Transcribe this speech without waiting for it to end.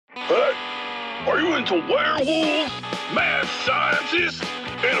Hey, are you into werewolves, mad scientists,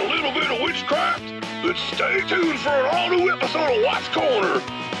 and a little bit of witchcraft? Then stay tuned for an all-new episode of Watts Corner.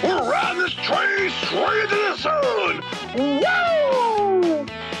 We're riding this train straight to the sun. Woo!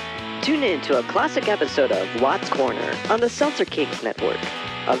 Tune in to a classic episode of Watts Corner on the Seltzer Kings Network.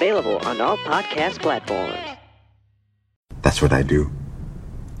 Available on all podcast platforms. That's what I do.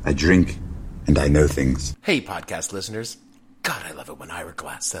 I drink, and I know things. Hey, podcast listeners. God, I love it when Ira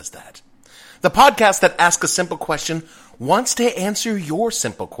Glass says that. The podcast that asks a simple question wants to answer your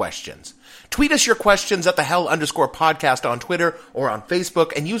simple questions. Tweet us your questions at @thehell_podcast on Twitter or on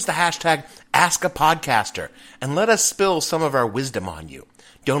Facebook and use the hashtag #AskAPodcaster and let us spill some of our wisdom on you.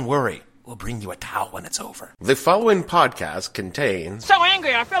 Don't worry, we'll bring you a towel when it's over. The following podcast contains... So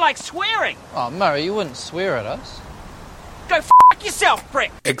angry, I feel like swearing. Oh, Murray, you wouldn't swear at us. Go f*** yourself,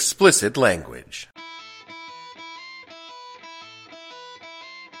 prick. explicit language.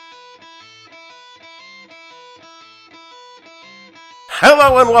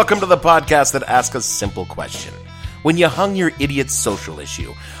 Hello and welcome to the podcast that asks a simple question. When you hung your idiot social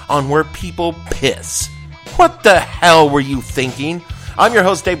issue on where people piss, what the hell were you thinking? I'm your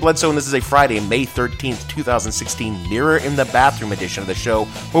host, Dave Bledsoe, and this is a Friday, May 13th, 2016 Mirror in the Bathroom edition of the show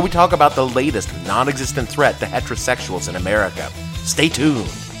where we talk about the latest non-existent threat to heterosexuals in America. Stay tuned.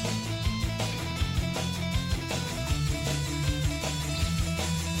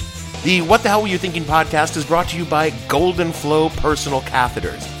 The What the Hell Were You Thinking podcast is brought to you by Golden Flow Personal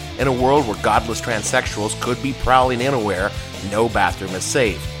Catheters. In a world where godless transsexuals could be prowling anywhere, no bathroom is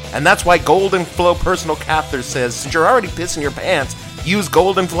safe. And that's why Golden Flow Personal Catheters says, since you're already pissing your pants, use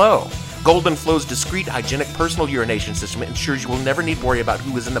Golden Flow. Golden Flow's discreet, hygienic personal urination system ensures you will never need to worry about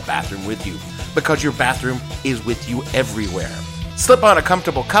who is in the bathroom with you, because your bathroom is with you everywhere. Slip on a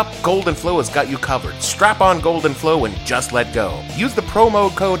comfortable cup, Golden Flow has got you covered. Strap on Golden Flow and just let go. Use the promo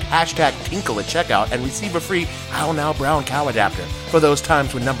code #Tinkle at checkout and receive a free How Now Brown cow adapter for those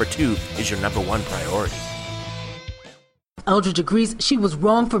times when number 2 is your number 1 priority. Eldridge agrees she was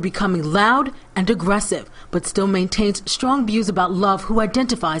wrong for becoming loud and aggressive, but still maintains strong views about Love, who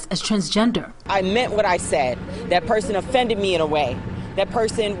identifies as transgender. I meant what I said. That person offended me in a way. That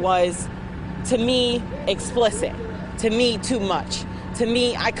person was, to me, explicit. To me, too much. To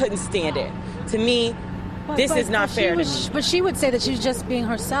me, I couldn't stand it. To me, this is not fair to me. But she would say that she's just being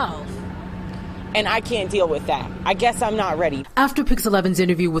herself. And I can't deal with that. I guess I'm not ready. After Pix11's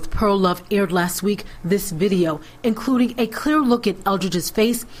interview with Pearl Love aired last week, this video, including a clear look at Eldridge's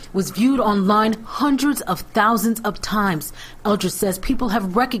face, was viewed online hundreds of thousands of times. Eldridge says people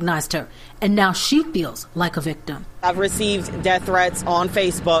have recognized her, and now she feels like a victim. I've received death threats on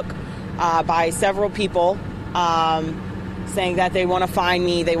Facebook by several people saying that they want to find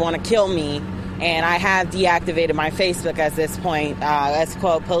me, they want to kill me. And I have deactivated my Facebook at this point. Let's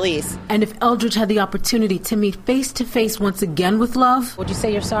quote police. And if Eldridge had the opportunity to meet face to face once again with Love, would you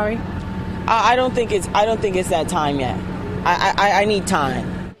say you're sorry? I don't think it's that time yet. I need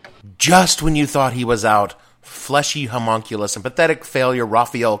time. Just when you thought he was out, fleshy homunculus and pathetic failure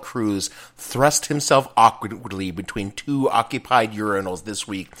Rafael Cruz thrust himself awkwardly between two occupied urinals this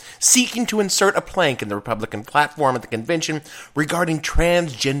week, seeking to insert a plank in the Republican platform at the convention regarding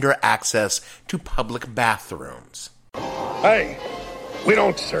transgender access to public bathrooms. Hey, we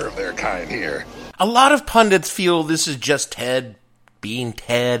don't serve their kind here. A lot of pundits feel this is just Ted being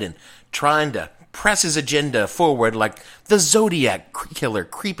Ted and trying to press his agenda forward like the Zodiac killer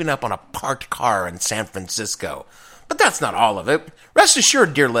creeping up on a parked car in San Francisco. But that's not all of it. Rest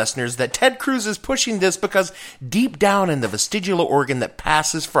assured, dear listeners, that Ted Cruz is pushing this because deep down in the vestigial organ that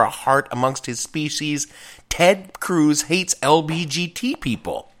passes for a heart amongst his species, Ted Cruz hates LGBT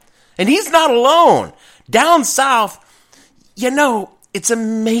people. And he's not alone. Down south, it's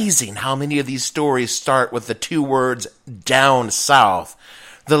amazing how many of these stories start with the two words, down south.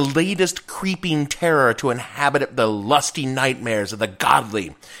 The latest creeping terror to inhabit the lusty nightmares of the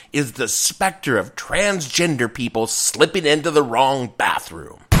godly is the specter of transgender people slipping into the wrong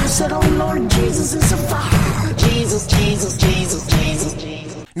bathroom. I said, oh Lord, Jesus is a fire. Jesus, Jesus, Jesus, Jesus,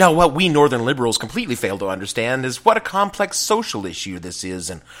 Jesus. Now, what we northern liberals completely fail to understand is what a complex social issue this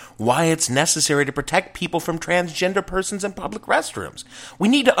is and why it's necessary to protect people from transgender persons in public restrooms. We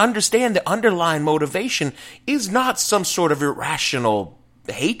need to understand the underlying motivation is not some sort of irrational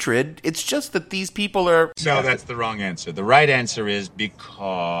hatred. It's just that these people are... No, that's the wrong answer. The right answer is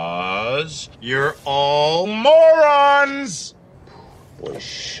because you're all morons! Boy,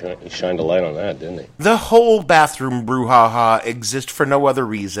 he shined a light on that, didn't he? The whole bathroom brouhaha exists for no other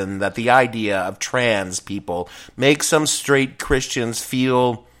reason that the idea of trans people makes some straight Christians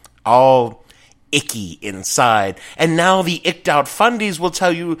feel all icky inside. And now the icked out fundies will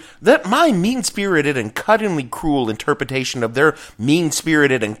tell you that my mean-spirited and cunningly cruel interpretation of their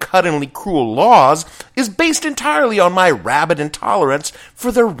mean-spirited and cunningly cruel laws is based entirely on my rabid intolerance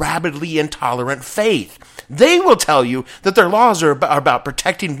for their rabidly intolerant faith. They will tell you that their laws are about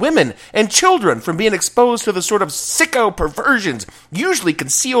protecting women and children from being exposed to the sort of sicko perversions usually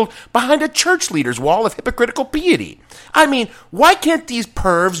concealed behind a church leader's wall of hypocritical piety. I mean, why can't these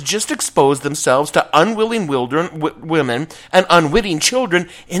pervs just expose themselves to unwilling women and unwitting children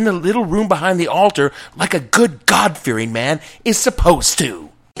in the little room behind the altar like a good God-fearing man is supposed to?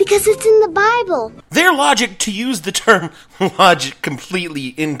 Because it's in the Bible. Their logic, to use the term logic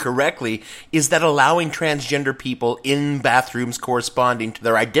completely incorrectly, is that allowing transgender people in bathrooms corresponding to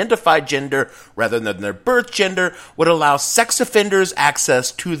their identified gender rather than their birth gender would allow sex offenders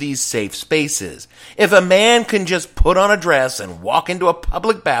access to these safe spaces. If a man can just put on a dress and walk into a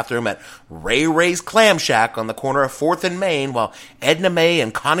public bathroom at Ray Ray's Clam Shack on the corner of 4th and Main while Edna Mae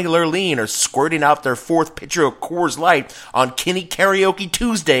and Connie Lurleen are squirting out their 4th pitcher of Coors Light on Kenny Karaoke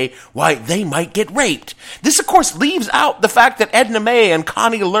Tuesday, why, they might get raped. This, of course, leaves out the fact that Edna Mae and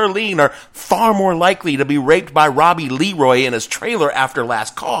Connie Lurleen are far more likely to be raped by Robbie Leroy in his trailer after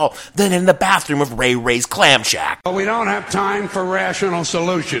Last Call than in the bathroom of Ray Ray's Clam Shack. But we don't have time for rational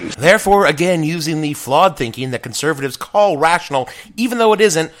solutions. Therefore, again, using the flawed thinking that conservatives call rational, even though it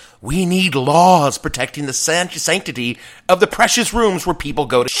isn't, we need laws protecting the sanctity of the precious rooms where people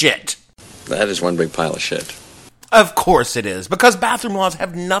go to shit. That is one big pile of shit. Of course it is, because bathroom laws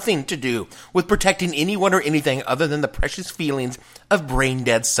have nothing to do with protecting anyone or anything other than the precious feelings of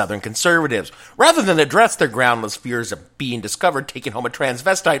brain-dead Southern conservatives. Rather than address their groundless fears of being discovered taking home a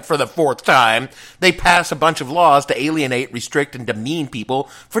transvestite for the 4th time, they pass a bunch of laws to alienate, restrict, and demean people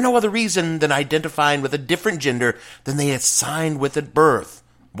for no other reason than identifying with a different gender than they assigned with at birth.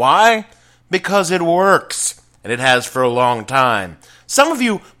 Why? Because it works, and it has for a long time. Some of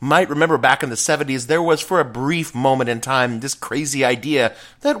you might remember back in the 70s, there was for a brief moment in time this crazy idea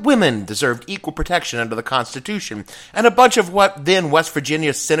that women deserved equal protection under the Constitution, and a bunch of what then West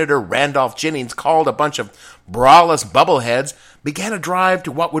Virginia Senator Randolph Jennings called a bunch of braless bubbleheads began a drive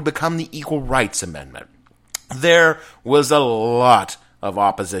to what would become the Equal Rights Amendment. There was a lot of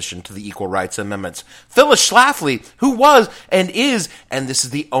opposition to the Equal Rights Amendments. Phyllis Schlafly, who was and is, and this is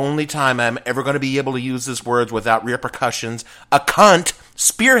the only time I'm ever going to be able to use these words without repercussions, a cunt,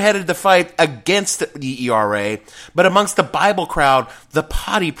 spearheaded the fight against the ERA, but amongst the Bible crowd, the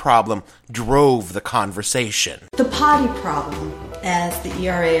potty problem drove the conversation. The potty problem, as the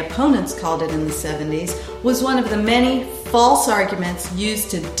ERA opponents called it in the 70s, was one of the many false arguments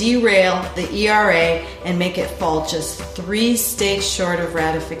used to derail the ERA and make it fall just 3 states short of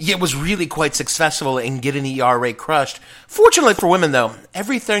ratification. It was really quite successful in getting the ERA crushed. Fortunately for women, though,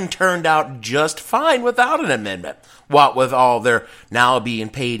 everything turned out just fine without an amendment. What with all their now being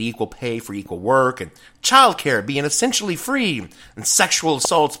paid equal pay for equal work, and childcare being essentially free, and sexual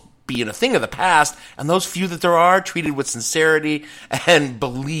assaults being a thing of the past, and those few that there are treated with sincerity and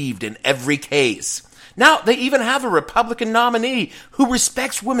believed in every case. Now, they even have a Republican nominee who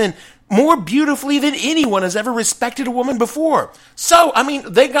respects women more beautifully than anyone has ever respected a woman before. So, I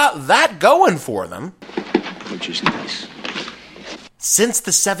mean, they got that going for them. Which is nice. Since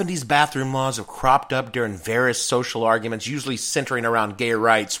the 70s, bathroom laws have cropped up during various social arguments, usually centering around gay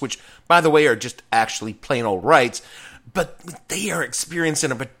rights, which, by the way, are just actually plain old rights. But they are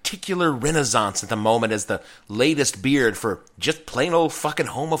experiencing a particular renaissance at the moment as the latest beard for just plain old fucking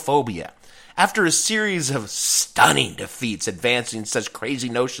homophobia. After a series of stunning defeats advancing such crazy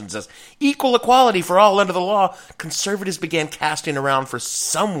notions as equal equality for all under the law, conservatives began casting around for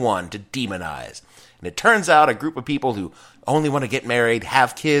someone to demonize. And it turns out a group of people who only want to get married,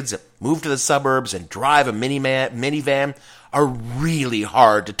 have kids, move to the suburbs, and drive a minivan are really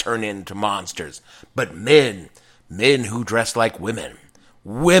hard to turn into monsters. But men who dress like women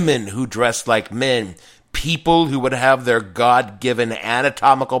who dress like men, people who would have their God-given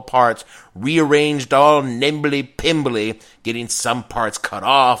anatomical parts rearranged all nimbly-pimbly, getting some parts cut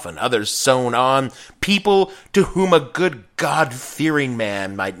off and others sewn on, people to whom a good God-fearing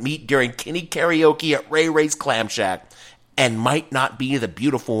man might meet during Kenny Karaoke at Ray Ray's Clam Shack, and might not be the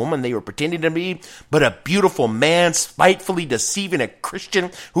beautiful woman they were pretending to be, but a beautiful man spitefully deceiving a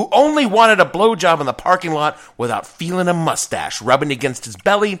Christian who only wanted a blowjob in the parking lot without feeling a mustache rubbing against his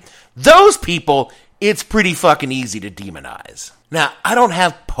belly. Those people, it's pretty fucking easy to demonize. Now, I don't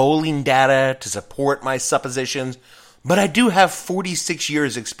have polling data to support my suppositions, but I do have 46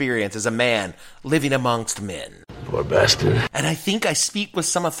 years experience as a man living amongst men. Poor bastard. And I think I speak with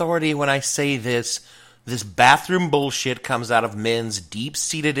some authority when I say this. This bathroom bullshit comes out of men's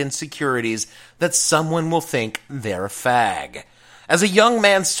deep-seated insecurities that someone will think they're a fag. As a young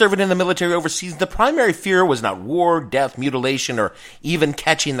man serving in the military overseas, the primary fear was not war, death, mutilation, or even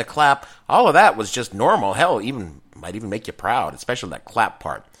catching the clap. All of that was just normal. Hell, might even make you proud, especially that clap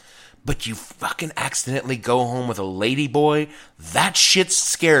part. But you fucking accidentally go home with a lady boy? That shit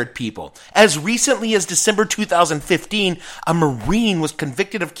scared people. As recently as December 2015, a Marine was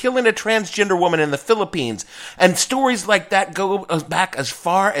convicted of killing a transgender woman in the Philippines. And stories like that go back as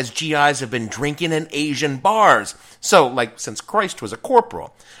far as GIs have been drinking in Asian bars. So, since Christ was a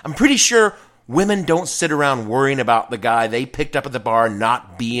corporal. I'm pretty sure women don't sit around worrying about the guy they picked up at the bar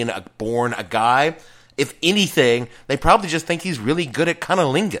not being born a guy. If anything, they probably just think he's really good at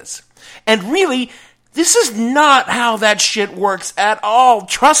cunnilingus. And really, this is not how that shit works at all.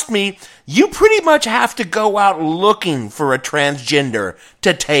 Trust me, you pretty much have to go out looking for a transgender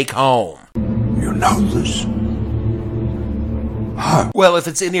to take home. You know this? Well, if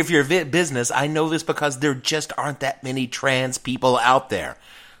it's any of your business, I know this because there just aren't that many trans people out there.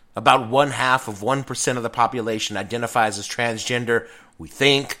 About 1/2% of the population identifies as transgender, we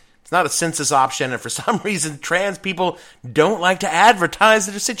think. It's not a census option, and for some reason, trans people don't like to advertise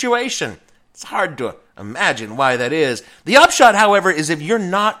their situation. It's hard to imagine why that is. The upshot, however, is if you're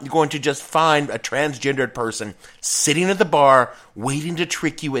not going to just find a transgendered person sitting at the bar waiting to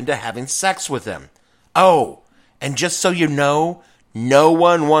trick you into having sex with them. Oh, and just so you know, no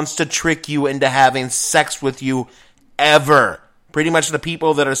one wants to trick you into having sex with you ever. Pretty much the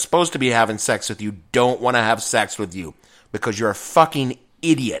people that are supposed to be having sex with you don't want to have sex with you because you're a fucking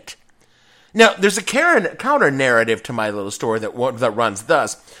idiot. Now, there's a counter-narrative to my little story that runs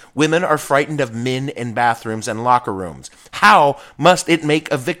thus. Women are frightened of men in bathrooms and locker rooms. How must it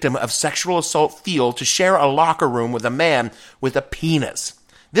make a victim of sexual assault feel to share a locker room with a man with a penis?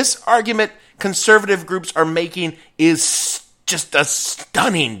 This argument conservative groups are making is just a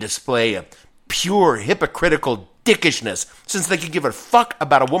stunning display of pure hypocritical dickishness, since they could give a fuck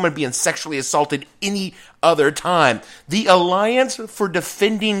about a woman being sexually assaulted any other time. The Alliance for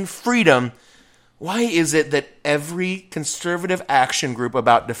Defending Freedom, why is it that every conservative action group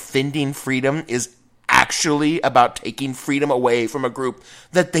about defending freedom is actually about taking freedom away from a group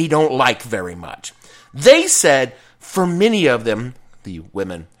that they don't like very much? They said, for many of them, the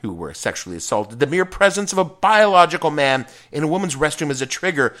women who were sexually assaulted, the mere presence of a biological man in a woman's restroom is a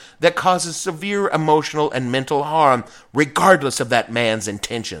trigger that causes severe emotional and mental harm, regardless of that man's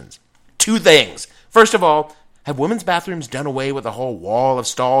intentions. 2 things. First of all, have women's bathrooms done away with the whole wall of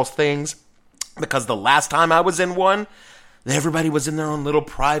stalls things? Because the last time I was in one, everybody was in their own little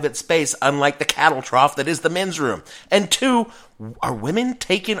private space, unlike the cattle trough that is the men's room. And 2, are women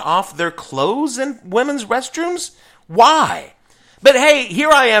taking off their clothes in women's restrooms? Why? But hey,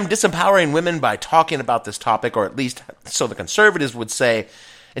 here I am disempowering women by talking about this topic, or at least so the conservatives would say.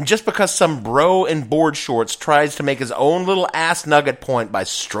 And just because some bro in board shorts tries to make his own little ass nugget point by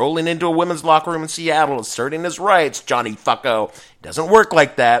strolling into a women's locker room in Seattle asserting his rights, Johnny Fucko, it doesn't work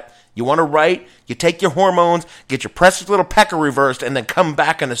like that. You want a right, you take your hormones, get your precious little pecker reversed, and then come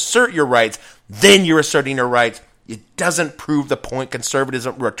back and assert your rights. Then you're asserting your rights. It doesn't prove the point conservatives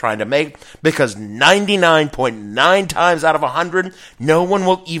were trying to make, because 99.9 times out of 100, no one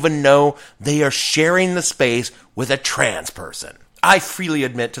will even know they are sharing the space with a trans person. I freely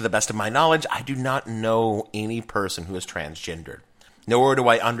admit, to the best of my knowledge, I do not know any person who is transgendered. Nor do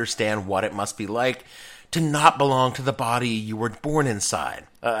I understand what it must be like to not belong to the body you were born inside.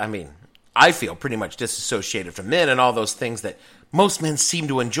 I feel pretty much disassociated from men and all those things that most men seem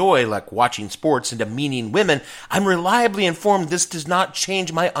to enjoy, like watching sports and demeaning women. I'm reliably informed this does not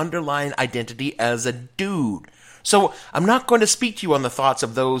change my underlying identity as a dude. So I'm not going to speak to you on the thoughts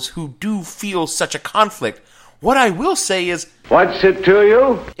of those who do feel such a conflict. What I will say is, what's it to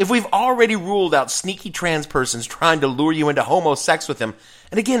you? If we've already ruled out sneaky trans persons trying to lure you into homo sex with them,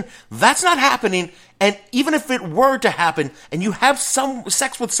 and again, that's not happening, and even if it were to happen, and you have some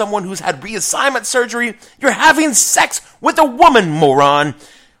sex with someone who's had reassignment surgery, you're having sex with a woman, moron.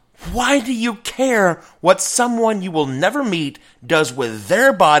 Why do you care what someone you will never meet does with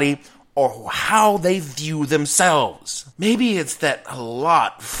their body or how they view themselves? Maybe it's that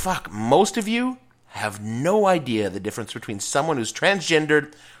most of you have no idea the difference between someone who's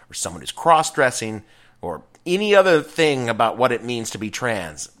transgendered or someone who's cross-dressing or any other thing about what it means to be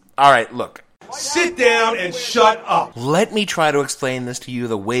trans. All right, look. Sit down and shut up. Let me try to explain this to you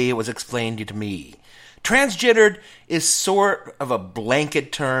the way it was explained to me. Transgendered is sort of a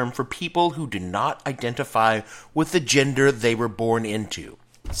blanket term for people who do not identify with the gender they were born into.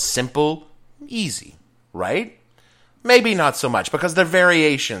 Simple, easy, right? Maybe not so much, because there are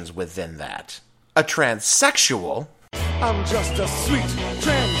variations within that. A transsexual... I'm just a sweet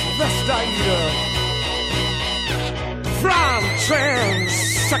transvestite from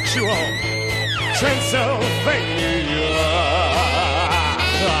transsexual Transylvania.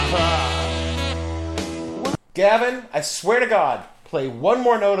 Gavin, I swear to God, play one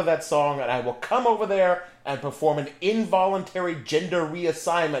more note of that song and I will come over there and perform an involuntary gender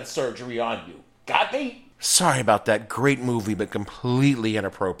reassignment surgery on you. Got me? Sorry about that great movie, but completely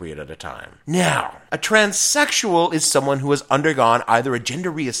inappropriate at a time. Now, a transsexual is someone who has undergone either a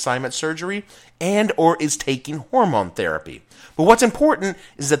gender reassignment surgery and or is taking hormone therapy. But what's important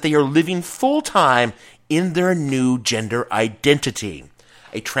is that they are living full-time in their new gender identity.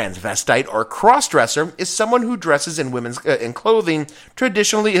 A transvestite or crossdresser is someone who dresses in women's in clothing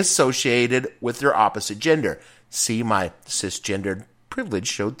traditionally associated with their opposite gender. See, my cisgendered privilege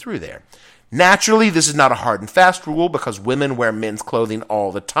showed through there. Naturally, this is not a hard and fast rule because women wear men's clothing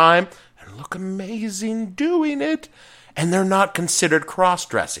all the time and look amazing doing it, and they're not considered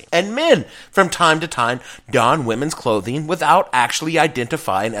cross-dressing. And men, from time to time, don women's clothing without actually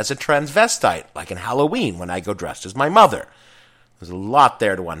identifying as a transvestite, like in Halloween when I go dressed as my mother. There's a lot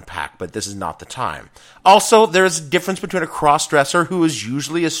there to unpack, but this is not the time. Also, there is a difference between a cross-dresser who is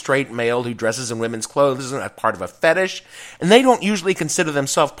usually a straight male who dresses in women's clothes as part of a fetish, and they don't usually consider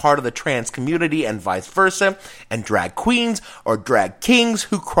themselves part of the trans community and vice versa, and drag queens or drag kings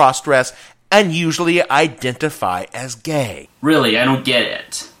who cross-dress and usually identify as gay. Really, I don't get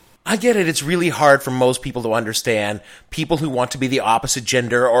it. I get it. It's really hard for most people to understand. People who want to be the opposite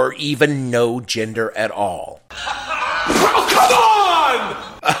gender or even no gender at all. Oh, come on!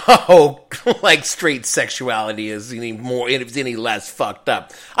 Oh, like straight sexuality is any less fucked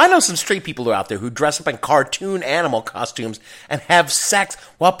up. I know some straight people out there who dress up in cartoon animal costumes and have sex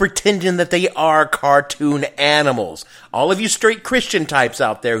while pretending that they are cartoon animals. All of you straight Christian types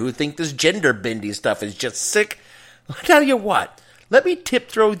out there who think this gender bending stuff is just sick, I'll tell you what. Let me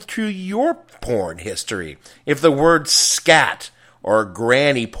tiptoe through your porn history. If the word scat or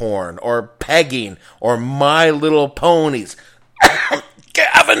granny porn or pegging or My Little Ponies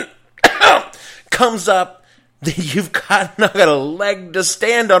Gavin comes up, then you've not got a leg to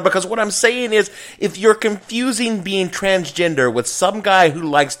stand on, because what I'm saying is, if you're confusing being transgender with some guy who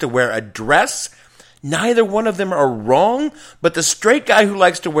likes to wear a dress, neither one of them are wrong, but the straight guy who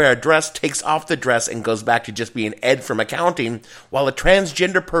likes to wear a dress takes off the dress and goes back to just being Ed from accounting, while a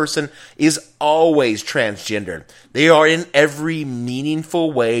transgender person is always transgender. They are in every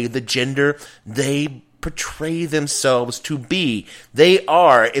meaningful way the gender they portray themselves to be. They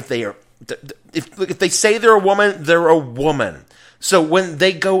are, if they say they're a woman, they're a woman. So when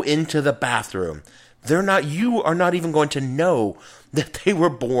they go into the bathroom, you are not even going to know that they were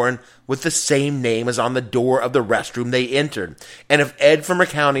born with the same name as on the door of the restroom they entered. And if Ed from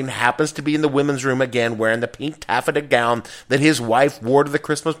accounting happens to be in the women's room again wearing the pink taffeta gown that his wife wore to the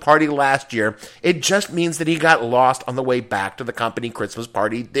Christmas party last year, it just means that he got lost on the way back to the company Christmas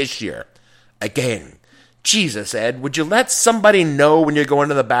party this year. Again, Jesus, Ed, would you let somebody know when you're going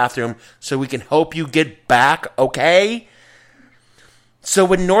to the bathroom so we can help you get back, okay? So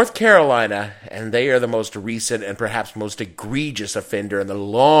when North Carolina, and they are the most recent and perhaps most egregious offender in the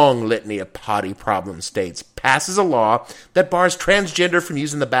long litany of potty problem states, passes a law that bars transgender from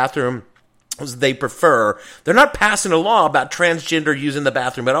using the bathroom as they prefer, they're not passing a law about transgender using the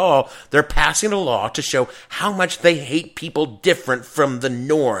bathroom at all. They're passing a law to show how much they hate people different from the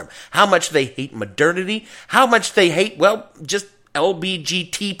norm, how much they hate modernity, how much they hate, just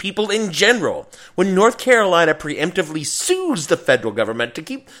LBGT people in general. When North Carolina preemptively sues the federal government to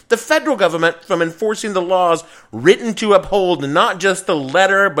keep the federal government from enforcing the laws written to uphold not just the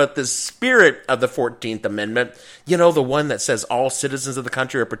letter but the spirit of the 14th Amendment, the one that says all citizens of the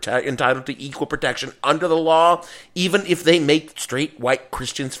country are entitled to equal protection under the law, even if they make straight white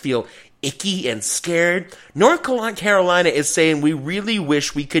Christians feel icky and scared. North Carolina is saying we really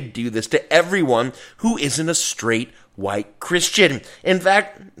wish we could do this to everyone who isn't a straight white Christian. In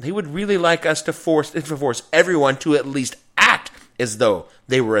fact, they would really like us to force everyone to at least act as though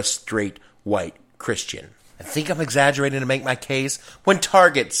they were a straight white Christian. I think I'm exaggerating to make my case. When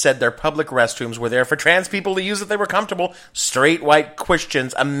Target said their public restrooms were there for trans people to use if they were comfortable, straight white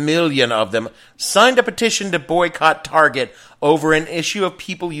Christians, 1 million of them, signed a petition to boycott Target over an issue of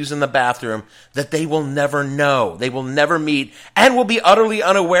people using the bathroom that they will never know, they will never meet, and will be utterly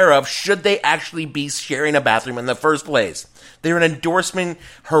unaware of should they actually be sharing a bathroom in the first place. They're an endorsement,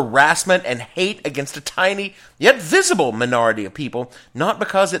 harassment, and hate against a tiny, yet visible minority of people, not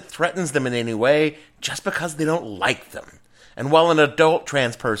because it threatens them in any way, just because they don't like them. And while an adult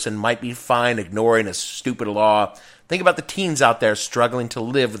trans person might be fine ignoring a stupid law, Think about the teens out there struggling to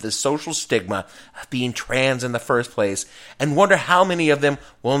live with the social stigma of being trans in the first place, and wonder how many of them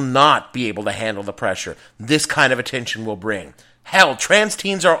will not be able to handle the pressure this kind of attention will bring. Hell, trans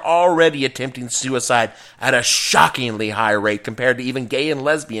teens are already attempting suicide at a shockingly high rate compared to even gay and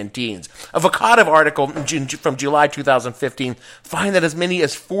lesbian teens. A Vocative article from July 2015 find that as many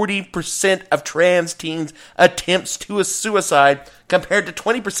as 40% of trans teens attempts suicide compared to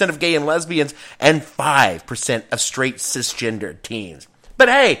 20% of gay and lesbians and 5% of straight cisgendered teens. But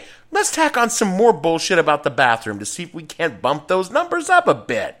hey, let's tack on some more bullshit about the bathroom to see if we can't bump those numbers up a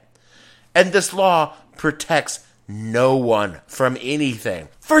bit. And this law protects no one from anything.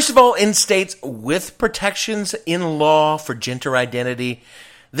 First of all, in states with protections in law for gender identity,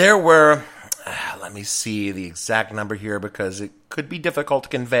 there were, let me see the exact number here because it could be difficult to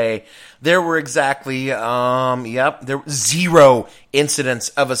convey. There were exactly, there were 0 incidents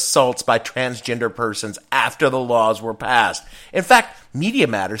of assaults by transgender persons after the laws were passed. In fact, Media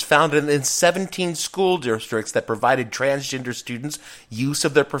Matters found that in 17 school districts that provided transgender students use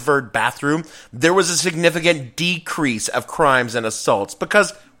of their preferred bathroom, there was a significant decrease of crimes and assaults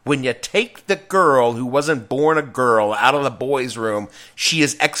because when you take the girl who wasn't born a girl out of the boys' room, she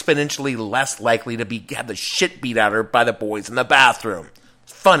is exponentially less likely to have the shit beat out of her by the boys in the bathroom.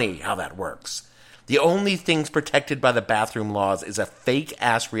 It's funny how that works. The only things protected by the bathroom laws is a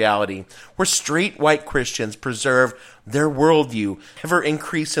fake-ass reality where straight white Christians preserve their worldview, ever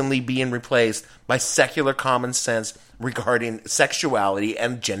increasingly being replaced by secular common sense regarding sexuality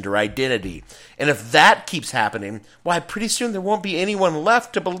and gender identity. And if that keeps happening, why, pretty soon there won't be anyone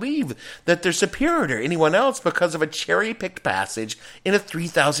left to believe that they're superior to anyone else because of a cherry-picked passage in a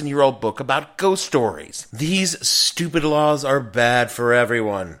 3,000-year-old book about ghost stories. These stupid laws are bad for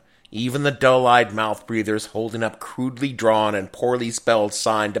everyone. Even the dull-eyed mouth breathers holding up crudely drawn and poorly spelled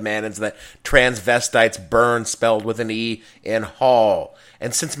sign demanding that transvestites burn spelled with an E in Hall.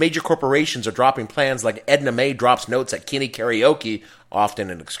 And since major corporations are dropping plans like Edna May drops notes at Kenny Karaoke, often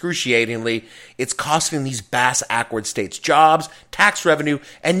and excruciatingly, it's costing these bass-ackward states jobs, tax revenue,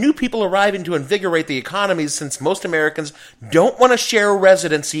 and new people arriving to invigorate the economies since most Americans don't want to share a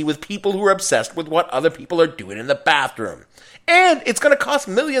residency with people who are obsessed with what other people are doing in the bathroom. And it's going to cost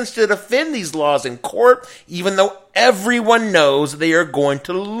millions to defend these laws in court, even though everyone knows they are going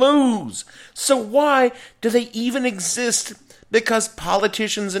to lose. So why do they even exist? Because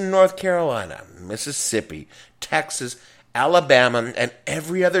politicians in North Carolina, Mississippi, Texas, Alabama, and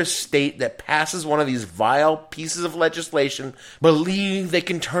every other state that passes one of these vile pieces of legislation believe they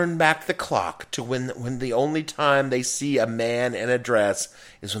can turn back the clock to when the only time they see a man in a dress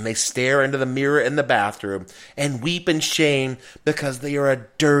is when they stare into the mirror in the bathroom and weep in shame because they are a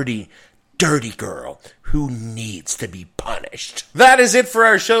dirty, dirty girl who needs to be punished. That is it for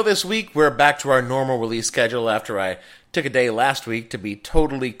our show this week. We're back to our normal release schedule after I took a day last week to be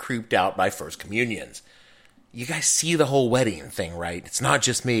totally creeped out by First Communions. You guys see the whole wedding thing, right? It's not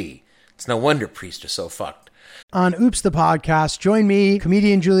just me. It's no wonder priests are so fucked. On Oops the Podcast, join me,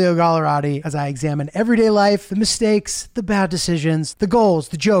 comedian Giulio Gallerati, as I examine everyday life, the mistakes, the bad decisions, the goals,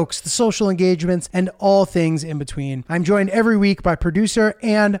 the jokes, the social engagements, and all things in between. I'm joined every week by producer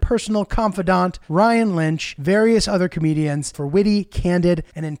and personal confidant Ryan Lynch, various other comedians for witty, candid,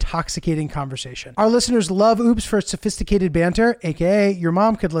 and intoxicating conversation. Our listeners love Oops for its sophisticated banter, aka your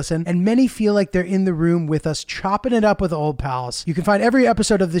mom could listen, and many feel like they're in the room with us chopping it up with old pals. You can find every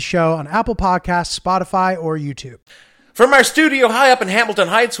episode of this show on Apple Podcasts, Spotify, or YouTube. From our studio high up in Hamilton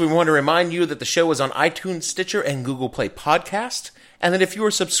Heights, we want to remind you that the show is on iTunes, Stitcher, and Google Play Podcast, and that if you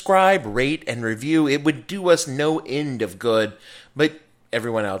were subscribe, rate, and review, it would do us no end of good, but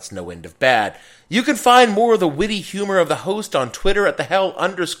everyone else no end of bad. You can find more of the witty humor of the host on Twitter at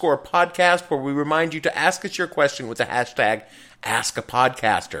 @the_hell_podcast, where we remind you to ask us your question with the hashtag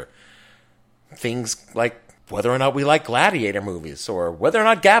 #AskAPodcaster. Things like whether or not we like Gladiator movies, or whether or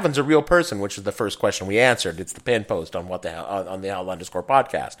not Gavin's a real person, which is the first question we answered. It's the pin post on on the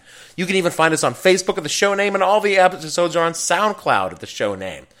 @hell_podcast. You can even find us on Facebook at the show name, and all the episodes are on SoundCloud at the show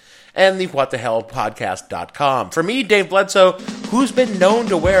name, and the whatthehellpodcast.com. For me, Dave Bledsoe, who's been known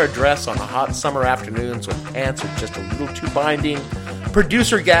to wear a dress on hot summer afternoons when pants are just a little too binding,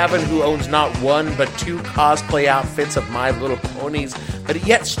 producer Gavin, who owns not one but 2 cosplay outfits of My Little Ponies, but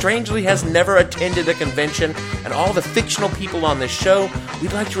yet strangely has never attended a convention, and all the fictional people on this show,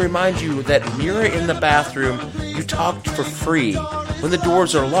 we'd like to remind you that mirror in the bathroom, you talked for free. When the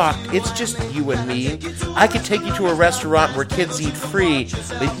doors are locked, it's just you and me. I could take you to a restaurant where kids eat free,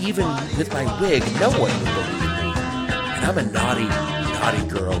 but even with my wig, no one would believe me. And I'm a naughty, naughty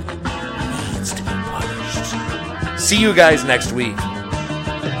girl who needs to be punished. See you guys next week.